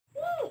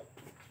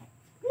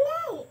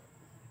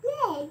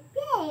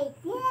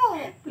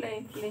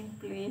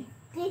Play.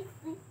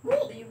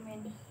 What do you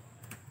mean?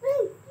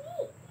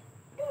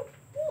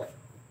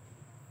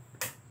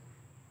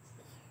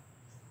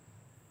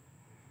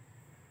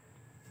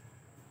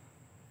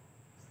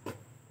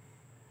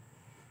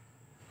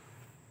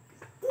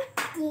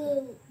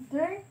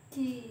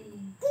 Dirty.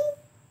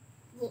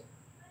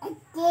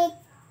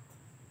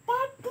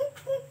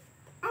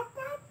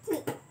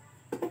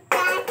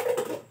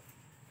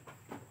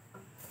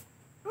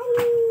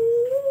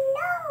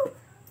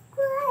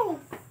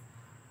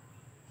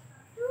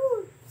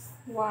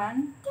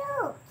 One,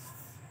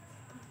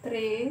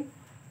 3,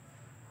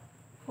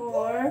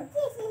 4,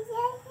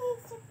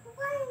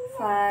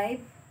 5.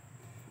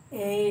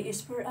 A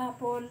is for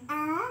apple.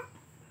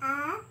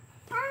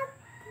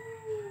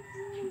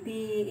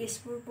 B is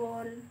for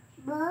ball.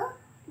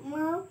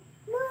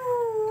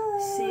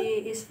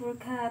 C is for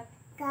cat.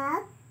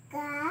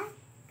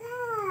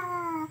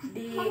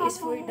 D is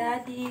for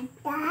daddy.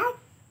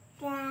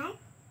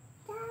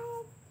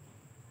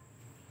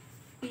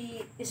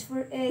 E is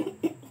for egg.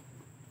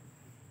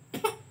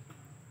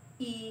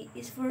 E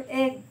is for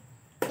egg.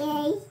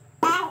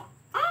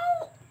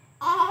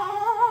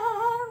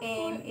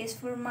 M is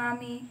for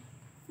mommy.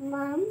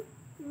 N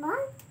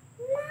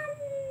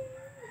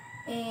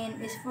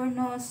is for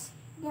nose.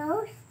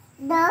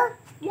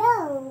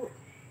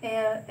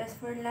 L is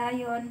for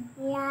lion.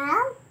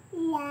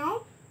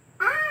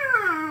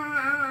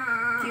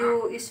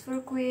 Q is for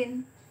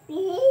queen.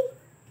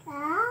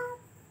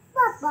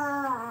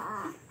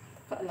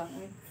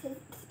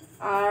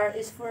 R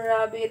is for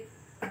rabbit.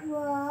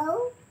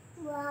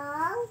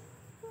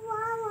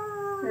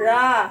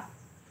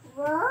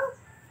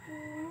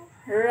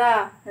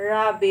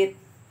 Rabbit.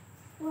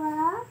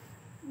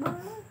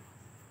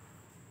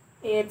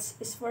 H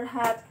is for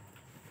hat.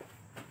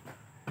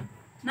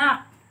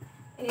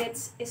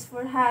 H is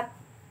for hat.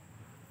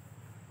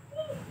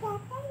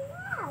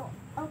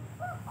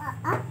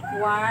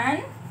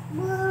 1.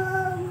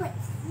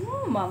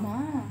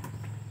 Mama.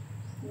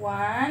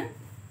 1,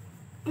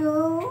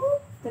 2,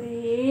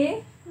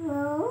 3,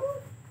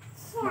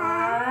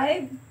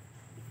 5,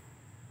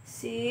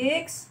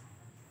 6,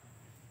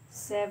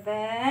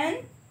 7,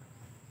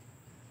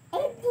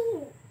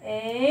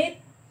 8,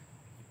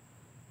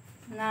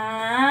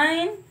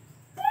 9,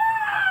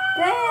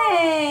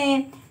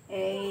 10.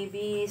 A,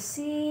 B,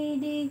 C,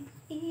 D,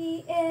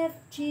 E, F,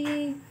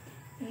 G,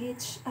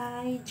 H,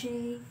 I,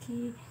 J,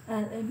 K,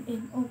 L, M,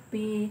 N, O,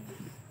 P,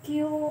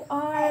 Q,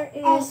 R,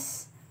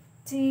 S,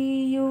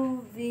 T,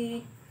 U,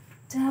 V,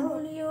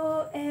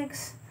 W,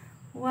 X,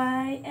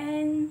 Y,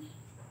 and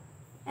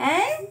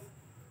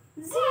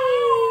Z.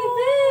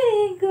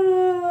 Very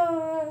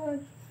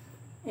good.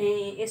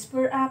 A is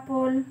for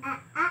apple.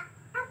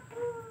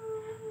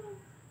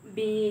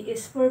 B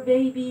is for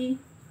baby.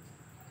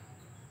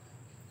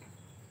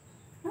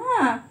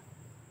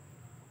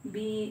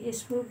 B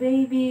is for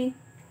baby.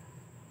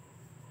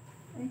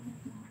 Ay,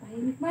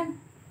 nakahimik man.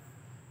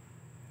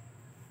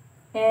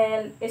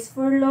 L is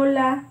for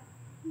Lola.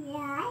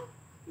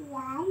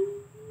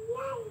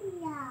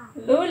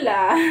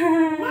 Lola.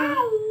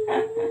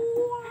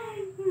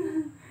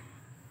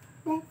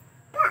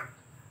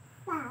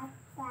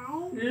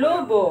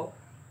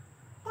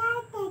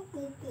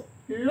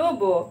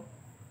 Lobo.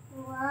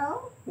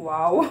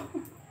 Wow.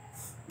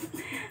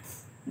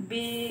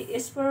 B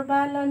is for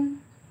balon.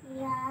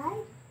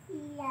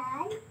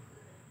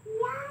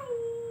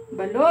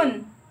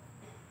 Balon.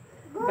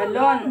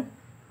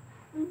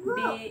 B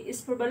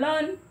is for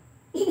balon.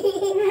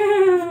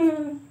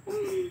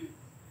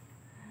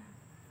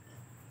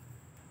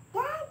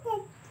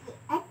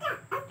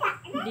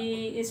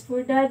 D is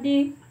for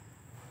daddy.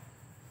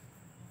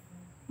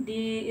 D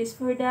is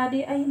for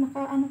daddy. Ay,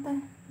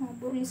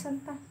 naburisan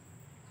ta.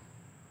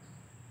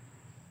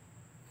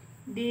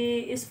 D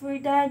is for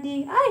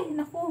daddy. Ay,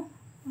 naku.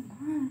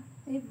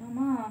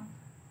 Mama.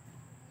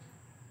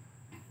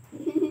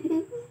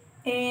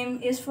 M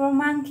is for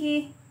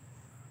monkey.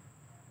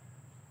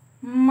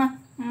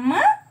 Monkey.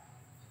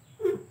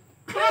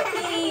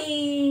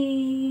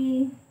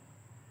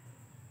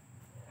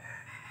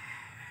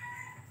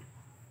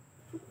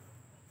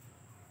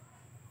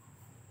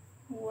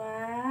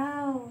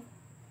 Wow.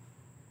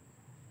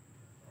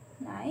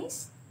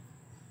 Nice.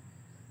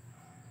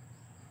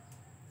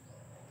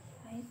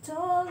 I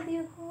told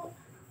you.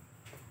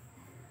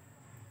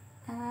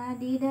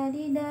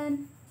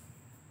 Adidan.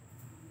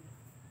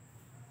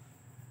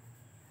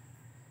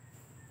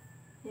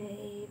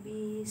 A,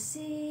 B,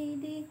 C,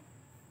 D,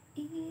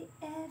 E,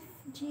 F,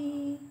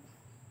 G,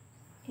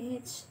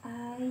 H,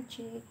 I,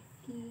 J,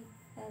 K,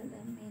 L,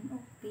 M, N, O,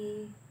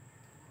 P,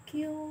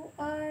 Q,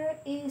 R,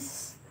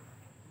 S,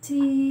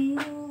 T,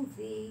 U,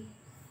 V,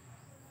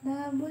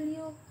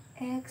 W,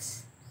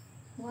 X,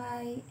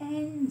 Y,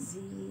 and Z.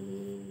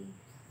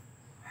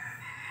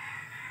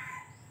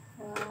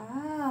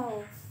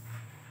 Wow.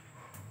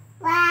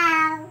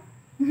 Bye.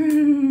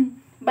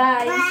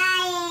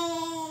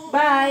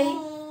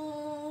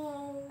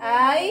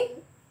 I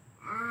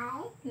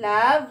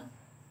love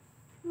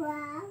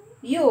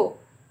you.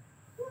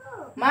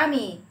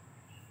 Mommy.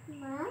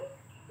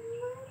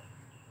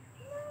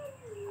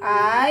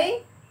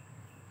 I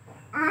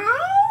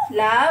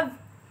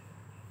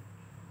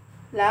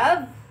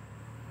love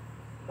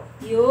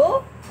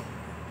you.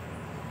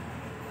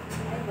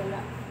 Ay, wala.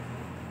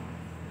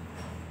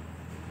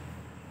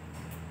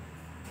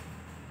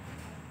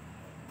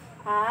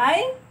 I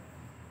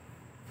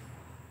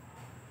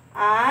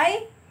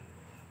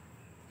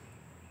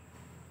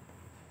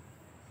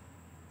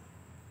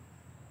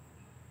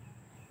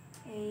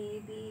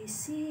A, B,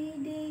 C,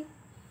 D.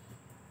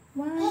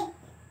 One.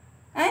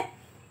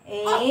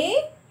 A,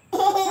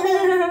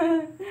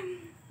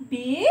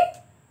 B,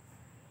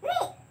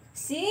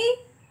 C,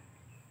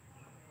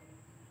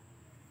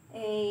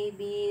 A,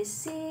 B,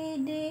 C,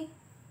 D,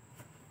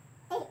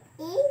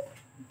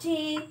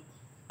 G,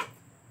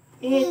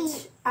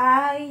 H,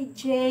 I,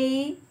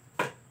 J.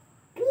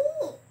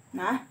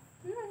 Na?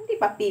 Hindi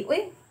pa P,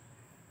 uy.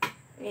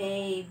 A,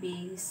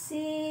 B, C,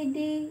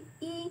 D,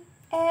 E,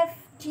 F,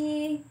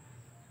 G.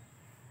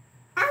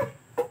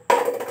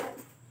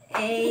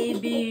 A,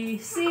 B,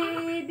 C,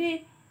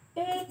 D,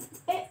 H,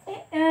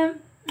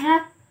 M.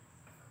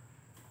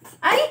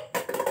 Ay!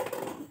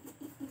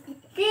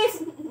 Kiss!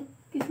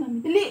 Kiss,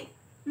 mami. Dali!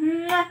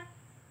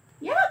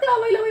 Yan,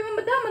 tilaway-laway mo,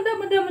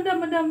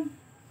 madam.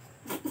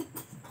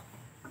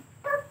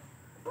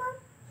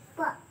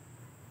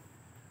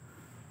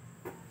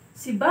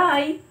 Si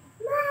bye.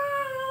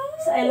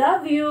 So, I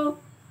love you.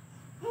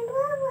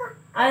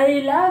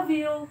 I love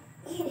you.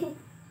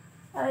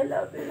 I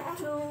love you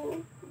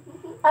too.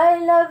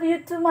 I love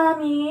you too,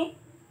 mommy.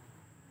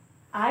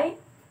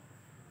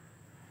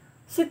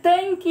 Say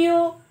thank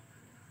you.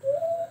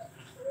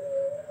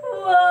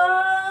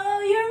 Wow,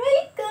 you're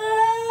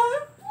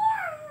welcome.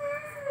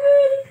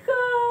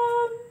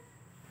 Welcome.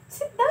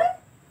 Sit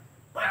down.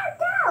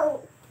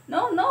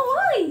 No,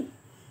 why?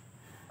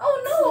 Oh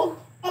no.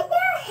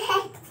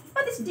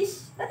 What is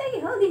this? What are you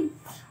holding?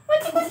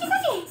 Kuchi.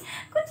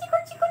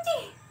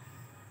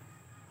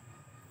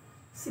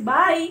 Say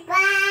bye.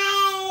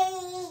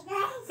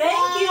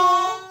 Thank you.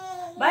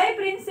 Bye,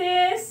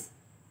 princess.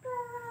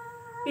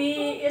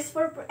 P is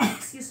for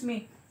excuse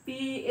me.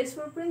 P is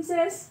for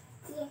princess.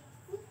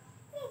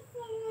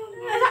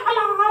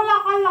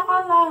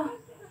 Kala.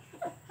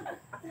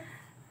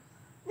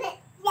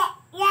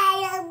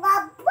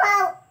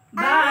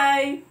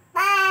 Bye.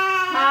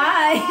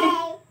 Hi.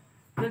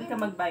 Doon ka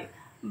mag-bye.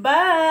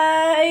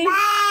 Bye.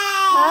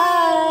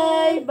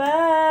 Hi.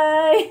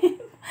 Bye.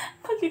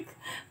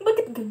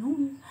 Bakit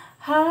ganun?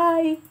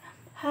 Hi,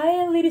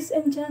 ladies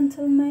and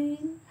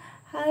gentlemen.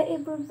 Hi,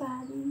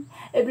 everybody.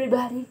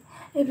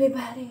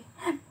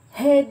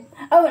 Head.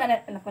 Oh,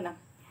 anak ko na.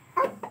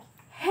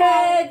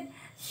 Head,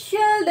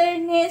 shoulder,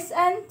 knees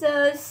and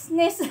toes.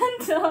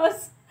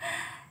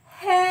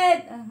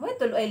 Head. Wait,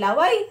 tuloy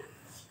laway.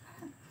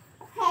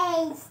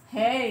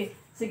 Hey.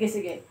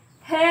 Sige.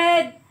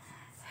 Head,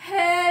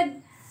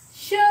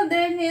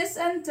 shoulder, knees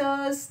and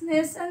toes.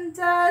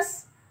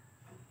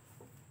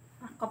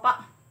 Ako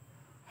pa.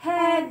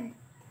 Head,